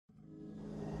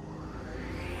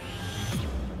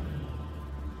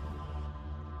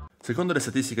Secondo le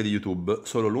statistiche di YouTube,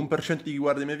 solo l'1% di chi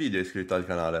guarda i miei video è iscritto al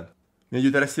canale. Mi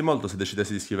aiuteresti molto se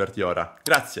decidessi di iscriverti ora.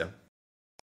 Grazie!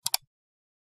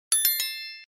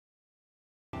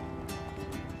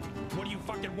 What do you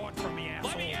fucking want from me,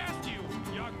 asshole? Let me ask you,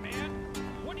 young man.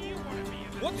 What do you want to be in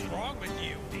this What's video? Wrong with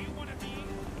you? Do you want to be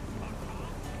a cop?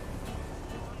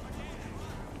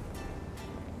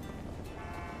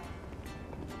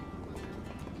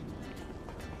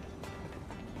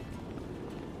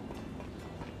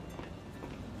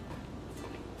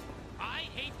 I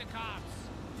hate the cops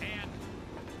and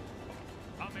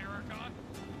America.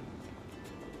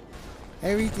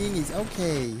 Everything is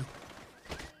okay.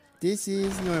 This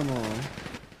is normal.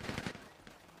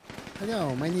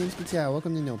 Hello, my name is Patel.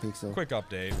 Welcome to NoPixel. Quick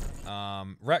update.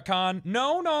 Retcon.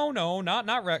 No,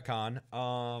 not retcon.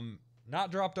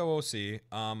 Not dropped OOC.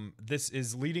 This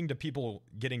is leading to people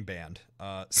getting banned.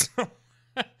 So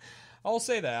I'll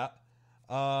say that.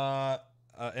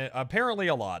 Apparently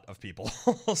a lot of people.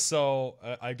 So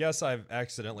I guess I've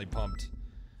accidentally pumped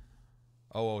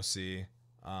OOC.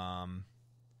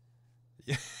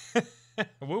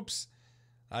 Whoops.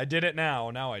 I did it now.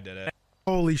 Now I did it.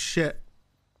 Holy shit.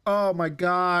 Oh my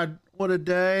god. What a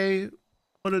day.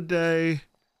 What a day.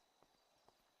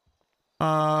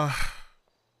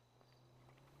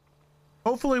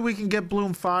 Hopefully we can get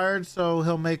Bloom fired so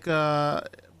he'll make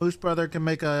Moose Brother can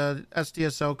make a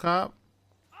SDSO cop.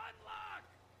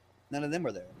 None of them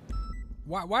were there.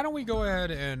 Why don't we go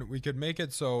ahead and we could make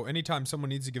it so anytime someone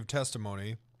needs to give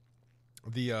testimony,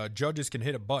 the judges can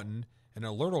hit a button and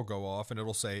an alert will go off and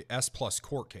it'll say S+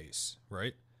 court case,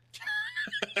 right?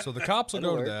 So the cops will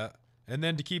go to that, and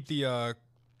then to keep the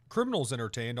criminals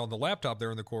entertained on the laptop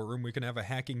there in the courtroom, we can have a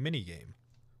hacking mini game.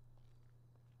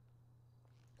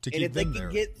 To keep them there.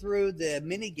 And if they can get through the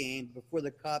mini game before the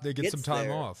cop they get some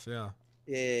time off, yeah.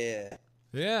 Yeah.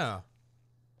 Yeah.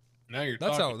 Now you're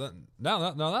that's talking.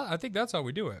 I think that's how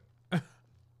we do it.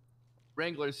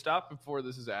 Wrangler, stop before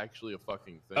this is actually a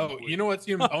fucking thing. Oh, you know what's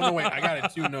even? Oh no, wait, I got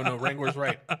it too. No, Wrangler's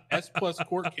right. S+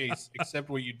 court case, except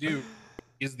what you do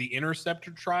is the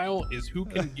interceptor trial is who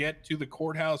can get to the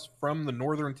courthouse from the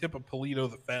northern tip of Toledo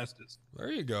the fastest.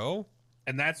 There you go.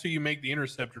 And that's who you make the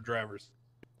interceptor drivers.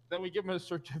 Then we give them a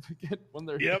certificate when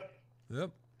they're Yep.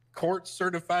 Court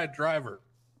certified driver.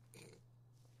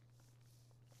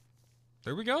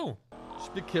 There we go.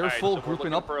 Just be careful so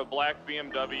grouping up for a black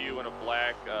BMW and a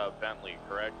black Bentley,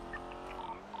 correct?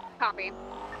 Copy.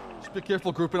 Just be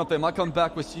careful grouping up. They might come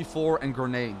back with C4 and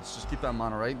grenades. Just keep that in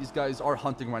mind, all right? These guys are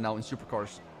hunting right now in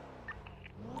supercars.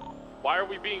 Why are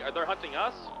we being? Are they hunting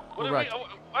us? What Correct.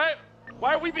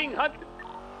 Why are we being hunted?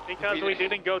 Because we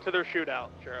didn't go to their shootout.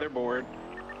 Sure. They're bored.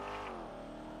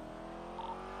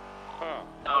 Huh.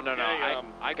 No.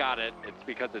 I got it. It's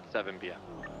because it's 7 p.m.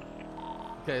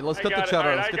 Okay, let's get the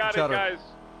cheddar. Let's get the cheddar. Guys.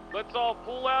 Let's all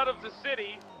pull out of the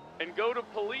city and go to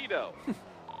Toledo.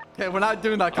 Okay, we're not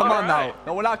doing that. Come on now.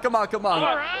 No, we're not. Come on. We're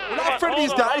not afraid of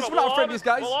these guys. We're not afraid of these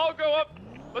guys. We'll all go up.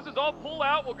 Let's just all pull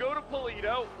out. We'll go to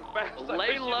Toledo.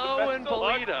 Lay low in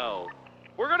Toledo.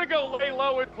 We're going to go lay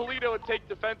low in Toledo and take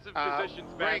defensive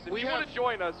positions, Max. If you want to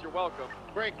join us, you're welcome.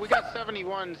 Break, we got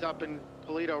 71s up in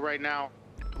Toledo right now.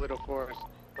 Toledo Forest.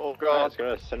 Oh, God.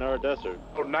 Sonora Desert.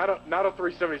 Oh, not a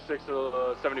 376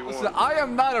 or 71. Listen, I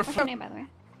am not What's your name, by the way?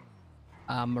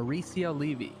 Mauricio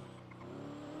Levy.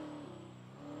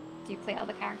 Do you play all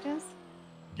the characters?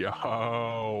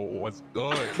 Yo, what's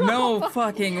good? No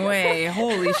fucking way.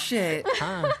 Holy shit.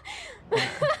 Huh?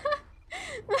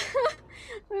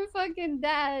 I'm fucking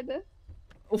dead.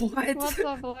 What? What's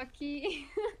up, Lucky?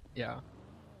 Yeah.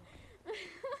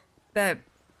 That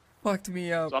fucked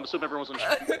me up. So I'm assuming everyone's on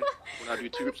stream. We're going to do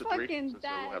 2 groups of 3, since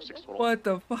we'll have 6 total. What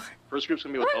the fuck? First group's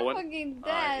going to be with Owen, fucking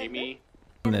dead. Amy,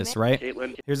 This, right?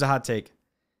 Caitlin. Here's a hot take.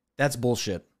 That's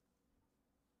bullshit.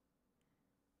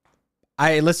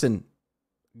 Listen,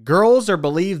 girls are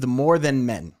believed more than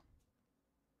men.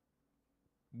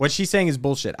 What she's saying is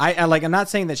bullshit. I'm not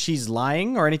saying that she's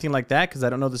lying or anything like that because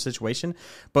I don't know the situation,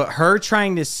 but her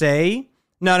trying to say,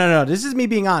 no, this is me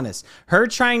being honest. Her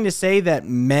trying to say that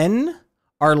men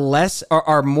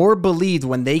are more believed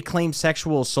when they claim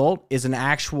sexual assault is an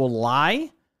actual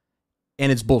lie,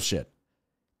 and it's bullshit.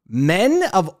 Men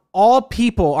of all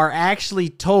people are actually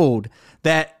told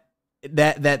that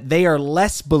they are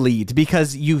less believed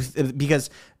because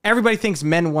everybody thinks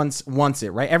men wants it,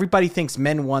 right? Everybody thinks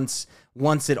men wants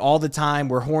it all the time.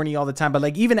 We're horny all the time. But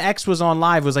like even X was on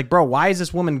live was like, bro, why is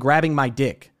this woman grabbing my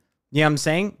dick? You know what I'm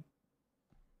saying?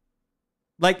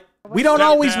 Like we don't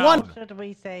always want. Should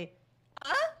we say?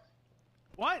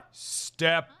 What?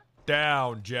 Step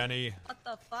Down, Jenny. What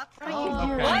the fuck?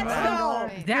 Oh, Let's wow.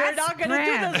 go. That's You're not gonna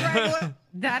do this, Wrangler.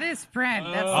 That is Fred.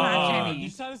 That's not Jenny. You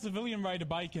saw a civilian ride a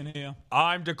bike in here.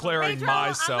 I'm declaring Pedro, I'm gonna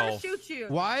myself. shoot you.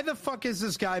 Why the fuck is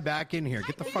this guy back in here?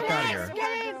 Get the fuck out of here.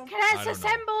 Can I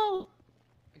assemble?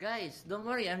 Guys, don't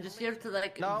worry. I'm just here to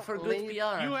like for good leave.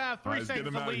 PR. You have 3 Guys, get seconds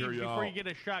him to outta leave here, before y'all. you get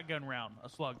a shotgun round, a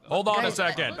slug. Hold on a Guys,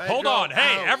 second. Pedro, Hold on.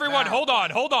 Hey, out, everyone, out. hold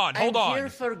on. Hold on. Hold I'm on. here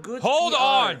for good Hold PR.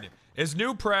 on. Is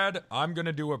new Pred? I'm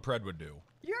gonna do what Pred would do.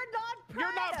 You're not Fred.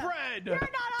 You're not Fred. You're not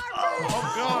our Fred.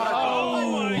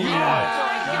 Oh my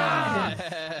god.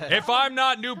 If I'm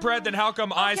not new Pred, then how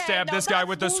come I Okay, stabbed now this guy that's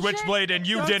with the bullshit. switchblade and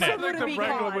you That's didn't? similar to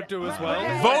Wrangler would do as well.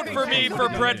 Vote for me for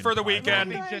Pred for the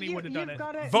weekend. I think Jenny would have done it.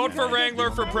 Vote for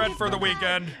Wrangler for Pred for the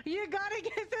weekend. You gotta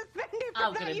get suspended for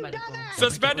I'll that. get it You've by done default. that.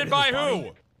 Suspended by who? I don't know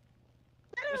The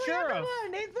what sheriff.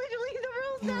 happened. It's literally the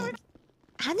rules now.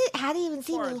 How do you even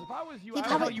see me? If I was you, You I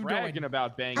probably- would you bragging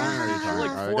about banging.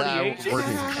 Like 48. She's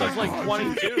like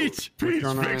 22. What's going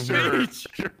on here?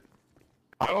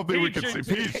 I don't think we can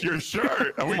see Peach. Your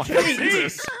shirt. And we Peach, can't see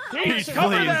this. Peach,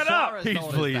 cover that up. Peach,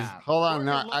 please. Hold on,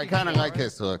 no, I kind of like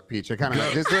this look, Peach. I kind of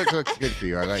like this look. Looks good for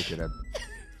you. I like it.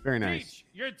 Very nice. Peach,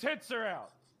 your tits are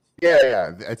out.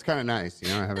 Yeah, it's kind of nice. You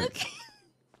know, I have it.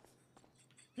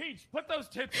 Peach, put those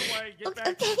tits away. Get back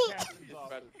Okay. to the captain's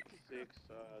office.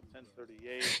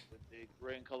 1038 with a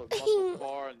gray and colored muscle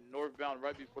car and northbound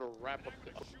right before the wrap up.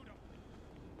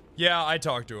 Yeah, I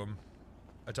talked to him.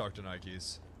 I talked to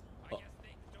Nikes.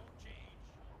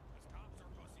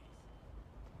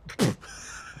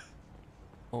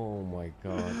 Oh my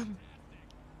god.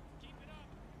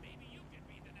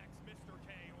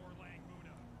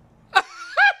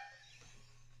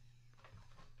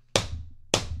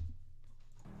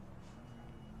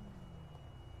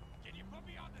 Can you put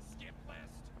me on the skip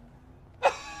list?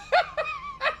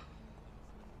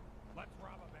 Let's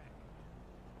rob a bank.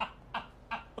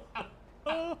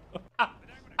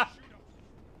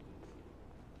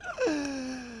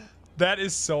 That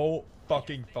is so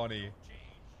fucking funny.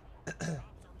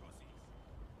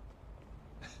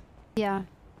 Yeah.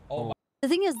 Oh my. The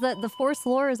thing is that the force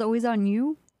lore is always on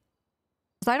you.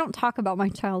 Because I don't talk about my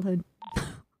childhood.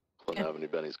 Avenue,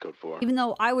 Benny's code 4. Even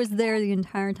though I was there the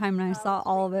entire time and I saw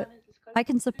all of it. I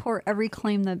can support every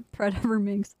claim that Fred ever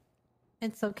makes.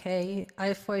 It's okay.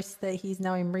 I forced that he's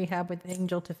now in rehab with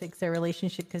Angel to fix their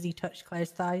relationship because he touched Claire's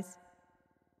thighs.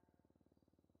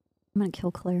 I'm gonna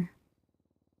kill Claire.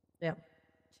 Yeah.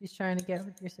 She's trying to get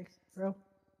with your 6-bro.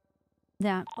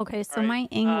 Yeah. Okay, so All right, my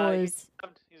angle is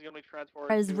He's gonna be transported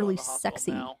Fred is to really the hospital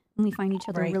sexy. now. And we find each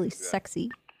other Right. really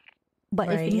sexy. But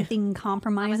Right. if anything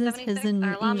compromises his and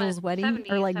Angel's wedding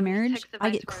or like marriage, I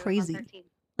get crazy.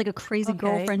 Like a crazy Okay.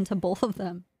 girlfriend to both of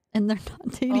them. And they're not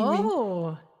dating me.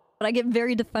 Oh. But I get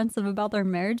very defensive about their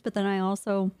marriage, but then I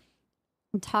also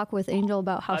talk with Angel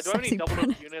about how Do I have any sexy double Fred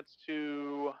dose is. units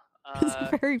to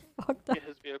It's very fucked up. get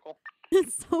his vehicle?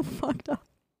 It's so fucked up.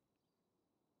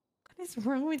 What is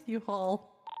wrong with you, Hall?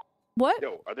 What?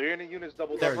 Yo, are there any units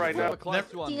double There up you right go. now?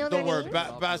 Do you know Don't their worry,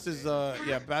 names? Bass is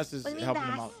Bass is What do you mean, helping him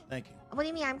Bass? out. Thank you. What do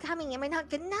you mean I'm coming? Am I not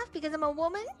good enough because I'm a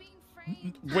woman?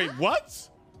 Wait, what?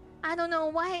 I don't know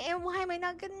why. And why am I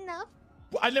not good enough?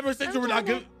 I never said you were not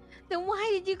good. Then why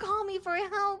did you call me for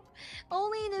help?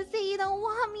 Only to say you don't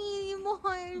want me anymore.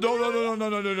 No.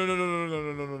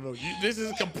 This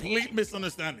is a complete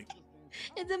misunderstanding.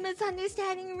 It's a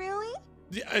misunderstanding, really?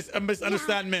 Yeah, it's a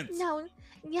misunderstanding. No.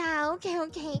 Yeah,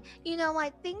 okay. You know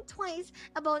what? Think twice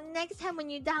about next time when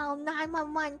you dial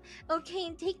 911. Okay,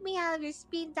 and take me out of your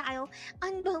speed dial.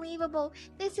 Unbelievable.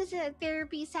 This isn't a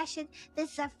therapy session.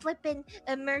 This is a flippin'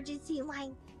 emergency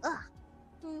line. Ugh.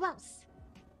 Gross.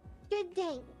 Good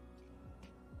day.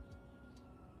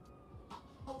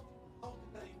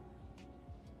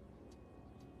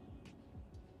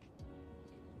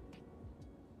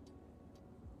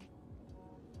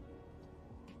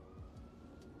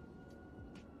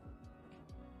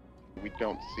 We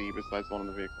don't see besides one on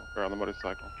the vehicle or on the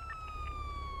motorcycle.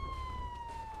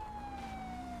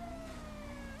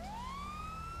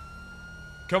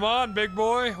 Come on, big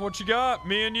boy. What you got?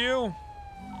 Me and you?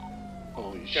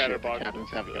 Holy shit! The captain's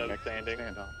having a neck stand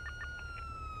on.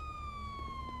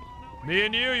 Me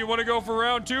and you want to go for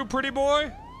round 2, pretty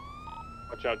boy?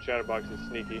 Watch out, Chatterbox is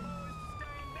sneaky.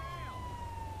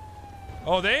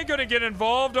 Oh, they ain't gonna get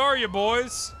involved, are you,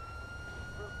 boys?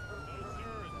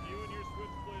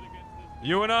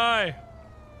 You and I.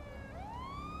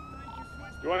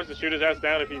 You want us to shoot his ass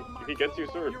down if he gets you,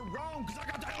 sir?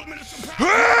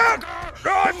 Ah!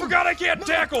 Oh, I forgot I can't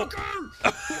tackle.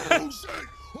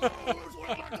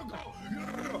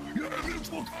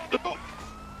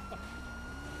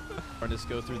 Or just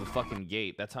go through the fucking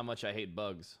gate. That's how much I hate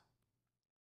bugs.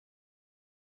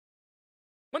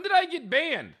 When did I get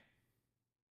banned?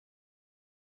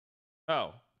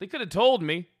 Oh, they could have told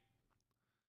me.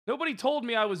 Nobody told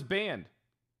me I was banned.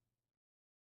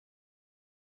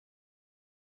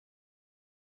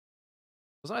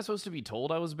 Wasn't I supposed to be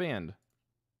told I was banned?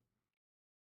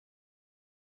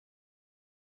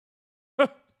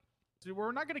 So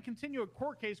we're not going to continue a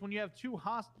court case when you have two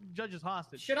judges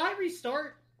hostage. Should I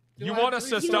restart? You want us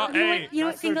to stop? Hey,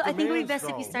 I think it would be best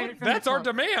if you started from that's the our top.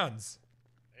 demands.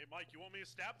 Hey, Mike, you want me to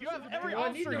stab You have every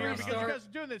officer here because you guys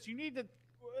are doing this. You need to.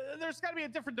 There's got to be a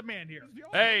different demand here.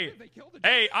 Hey,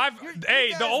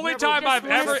 the only time I've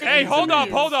ever, hold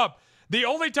up. The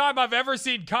only time I've ever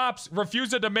seen cops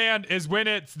refuse a demand is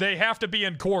when they have to be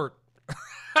in court.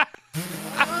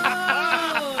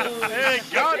 Hey,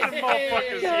 got them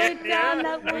motherfuckers.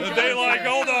 They like,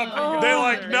 hold up. They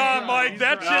like, nah, Mike,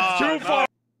 that shit's too far.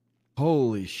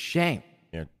 Holy shame.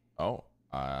 Here. Oh,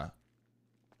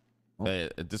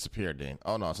 it disappeared, Dean.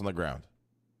 Oh no, it's on the ground.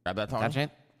 Grab that, Tom. Touch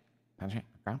it. Touch it.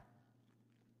 Okay.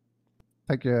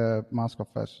 Take your mask off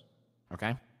first. Okay.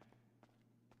 Let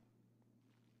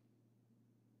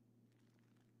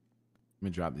me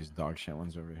drop these dog shit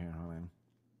ones over here. Hold on.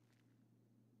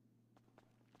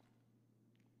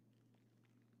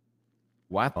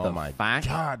 What the my fuck?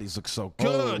 God, these look so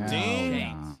good, Oh,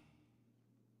 Dean.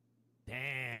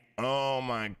 Damn. Oh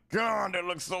my God, they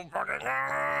look so fucking good.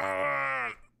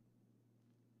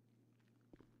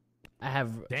 I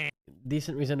have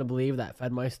decent reason to believe that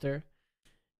Fedmeister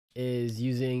is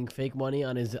using fake money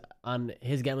on his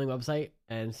gambling website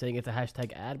and saying it's a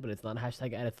hashtag ad, but it's not a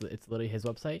hashtag ad. It's literally his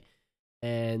website,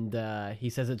 and he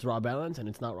says it's raw balance, and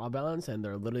it's not raw balance, and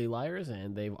they're literally liars.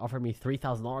 And they've offered me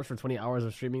 $3,000 for 20 hours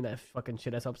of streaming that fucking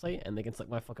shit ass website, and they can suck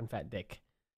my fucking fat dick.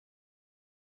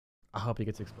 I hope he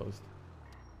gets exposed.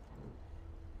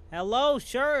 Hello,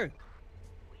 sure.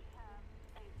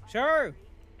 Sure.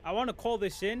 I want to call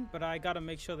this in, but I gotta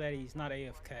make sure that he's not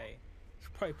AFK.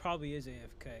 He probably is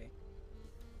AFK.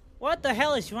 What the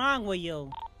hell is wrong with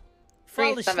you?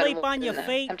 Fall asleep on your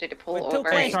feet? Attempted to pull with over two a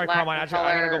places? black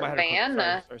color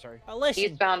van. Sorry.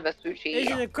 Eastbound Vespucci.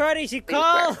 This is a courtesy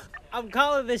call. I'm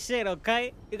calling this in,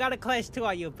 okay? You got a class 2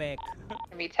 on your back.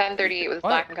 Gonna be 1038 with a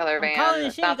black and color I'm calling van.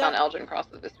 this in, Southbound Elgin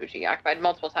crosses Vespucci. Occupied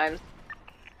multiple times.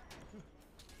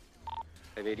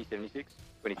 580, 76,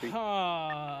 23.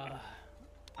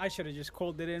 I should have just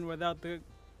called it in without the...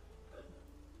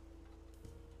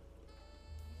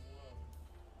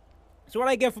 So what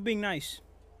I get for being nice?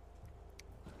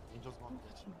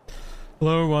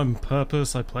 Hello, I'm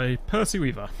Purpose. I play Percy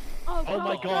Weaver. Oh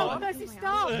my God.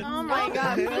 Stop. Oh my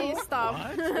God, please stop.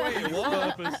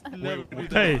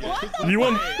 Hey,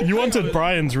 you wanted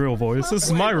Brian's real voice. This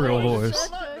is my real voice.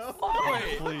 I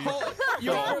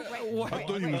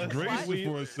thought he was Gracie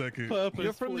for a second.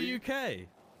 You're from the UK.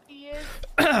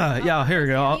 Yeah, here we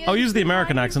go. I'll use the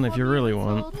American accent if you really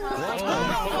want.